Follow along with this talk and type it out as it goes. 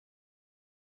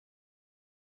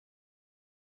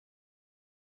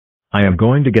I am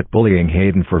going to get bullying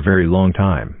Hayden for a very long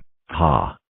time.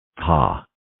 Ha. Ha.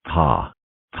 Ha.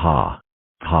 Ha.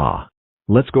 Ha.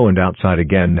 Let's go and outside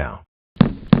again now.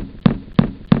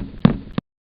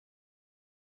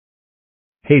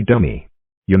 Hey dummy.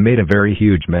 You made a very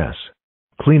huge mess.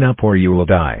 Clean up or you will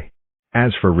die.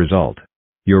 As for result,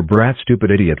 your brat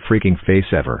stupid idiot freaking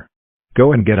face ever.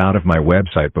 Go and get out of my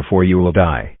website before you will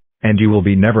die, and you will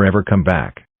be never ever come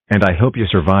back, and I hope you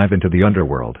survive into the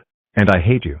underworld, and I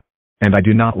hate you, and I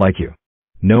do not like you.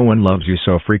 No one loves you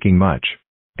so freaking much.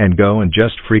 And go and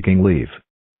just freaking leave.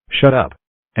 Shut up,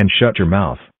 and shut your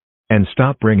mouth, and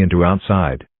stop bringing to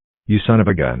outside, you son of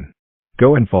a gun.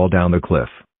 Go and fall down the cliff,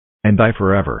 and die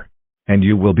forever, and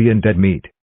you will be in dead meat.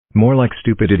 More like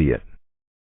stupid idiot.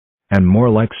 And more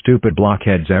like stupid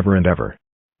blockheads ever and ever.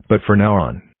 But for now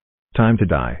on, time to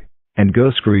die, and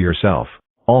go screw yourself.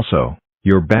 Also,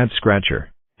 you're bad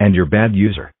scratcher, and you're bad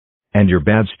user, and you're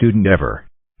bad student ever.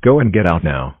 Go and get out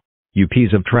now, you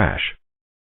piece of trash.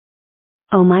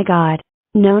 Oh my god,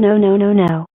 no no no no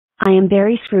no, I am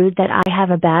very screwed that I have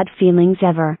a bad feelings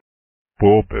ever.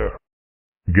 Popper,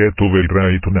 get over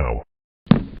right now.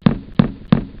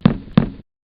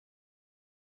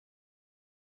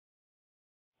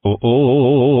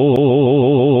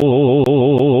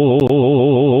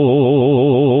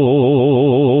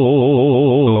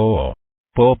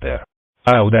 Popper,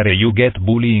 how dare you get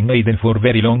bullying Hayden for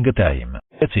very long time?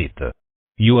 That's it.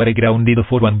 You are grounded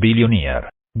for 1 billion years.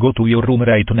 Go to your room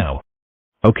right now.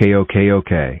 Okay.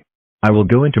 I will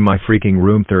go into my freaking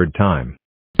room third time.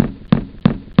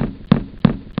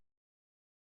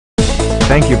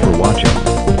 Thank you for watching.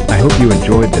 I hope you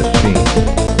enjoyed this scene.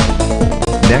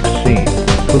 Next scene,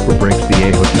 Flipper breaks the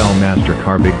A Hotel Master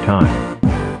car big time.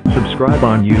 Subscribe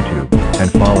on YouTube,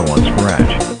 and follow on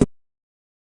Scratch.